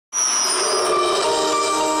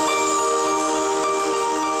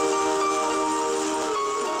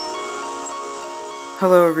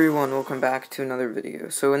Hello everyone, welcome back to another video.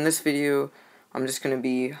 So in this video, I'm just going to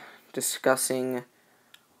be discussing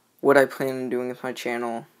what I plan on doing with my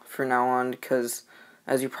channel for now on, because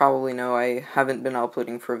as you probably know, I haven't been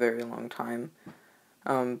uploading for a very long time.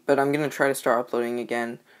 But I'm going to try to start uploading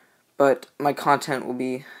again, but my content will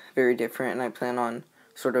be very different, and I plan on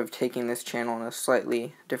sort of taking this channel in a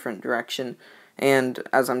slightly different direction. And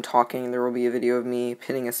as I'm talking, there will be a video of me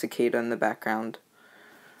pinning a cicada in the background.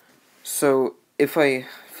 So if I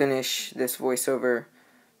finish this voiceover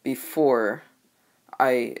before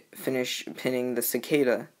I finish pinning the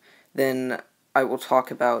cicada, then I will talk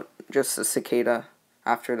about just the cicada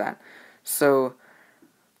after that. So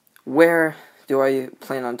where do I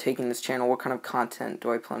plan on taking this channel? What kind of content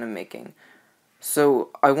do I plan on making? So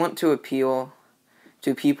I want to appeal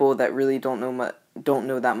to people that really don't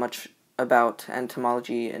know that much about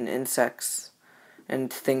entomology and insects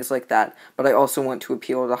and things like that, but I also want to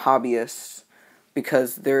appeal to hobbyists,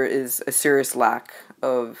 because there is a serious lack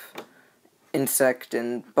of insect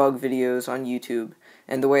and bug videos on YouTube.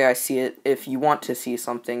 And the way I see it, if you want to see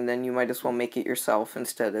something, then you might as well make it yourself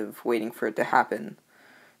instead of waiting for it to happen.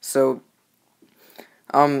 So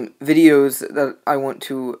videos that I want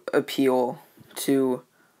to appeal to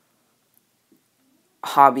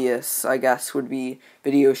hobbyists, I guess, would be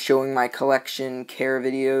videos showing my collection, care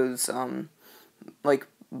videos, like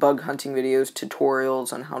bug hunting videos,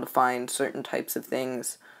 tutorials on how to find certain types of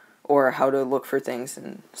things, or how to look for things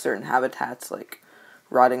in certain habitats like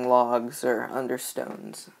rotting logs or under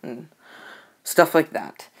stones and stuff like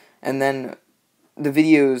that. And then the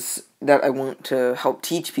videos that I want to help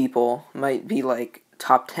teach people might be like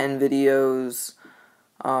top 10 videos,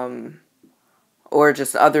 or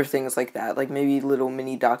just other things like that, like maybe little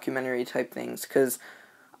mini documentary type things, because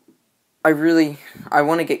I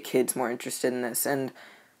want to get kids more interested in this. And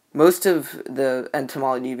most of the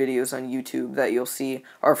entomology videos on YouTube that you'll see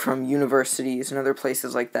are from universities and other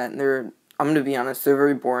places like that, and I'm going to be honest, they're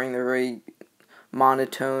very boring, they're very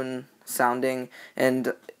monotone sounding,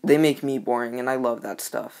 and they make me boring, and I love that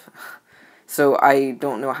stuff. So I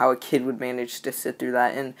don't know how a kid would manage to sit through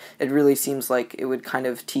that, and it really seems like it would kind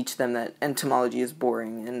of teach them that entomology is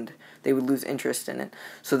boring, and they would lose interest in it.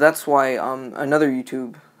 So that's why another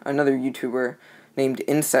YouTuber named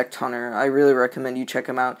Insect Hunter, I really recommend you check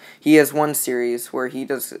him out. He has one series where he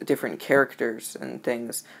does different characters and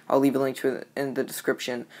things. I'll leave a link to it in the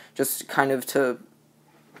description, just kind of to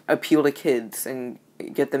appeal to kids and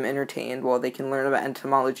get them entertained while they can learn about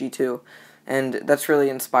entomology too. And that's really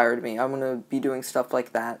inspired me. I'm going to be doing stuff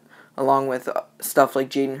like that, along with stuff like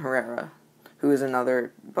Jaden Herrera, who is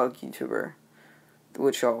another bug YouTuber,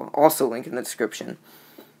 which I'll also link in the description.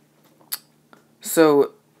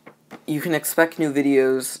 So you can expect new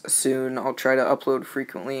videos soon. I'll try to upload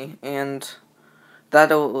frequently, and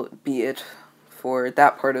that'll be it for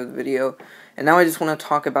that part of the video. And now I just want to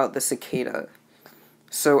talk about the cicada.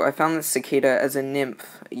 So I found the cicada as a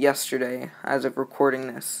nymph yesterday, as of recording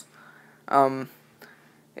this.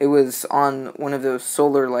 It was on one of those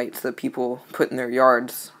solar lights that people put in their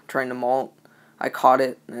yards trying to molt. I caught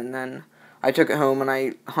it, and then I took it home and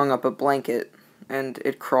I hung up a blanket, and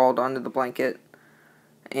it crawled onto the blanket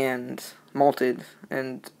and molted,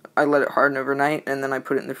 and I let it harden overnight, and then I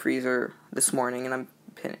put it in the freezer this morning,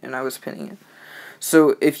 and I was pinning it.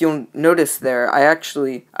 So if you'll notice there, I had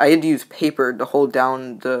to use paper to hold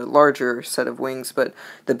down the larger set of wings, but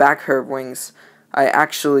the back hair of wings,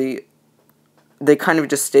 they kind of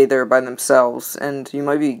just stay there by themselves, and you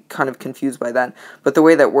might be kind of confused by that, but the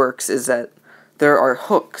way that works is that there are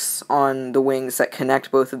hooks on the wings that connect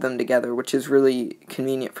both of them together, which is really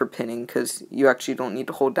convenient for pinning, because you actually don't need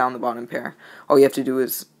to hold down the bottom pair. All you have to do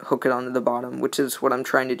is hook it onto the bottom, which is what I'm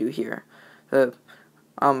trying to do here. The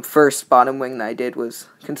first bottom wing that I did was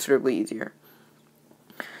considerably easier.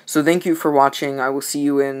 So thank you for watching. I will see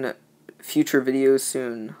you in future videos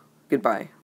soon. Goodbye.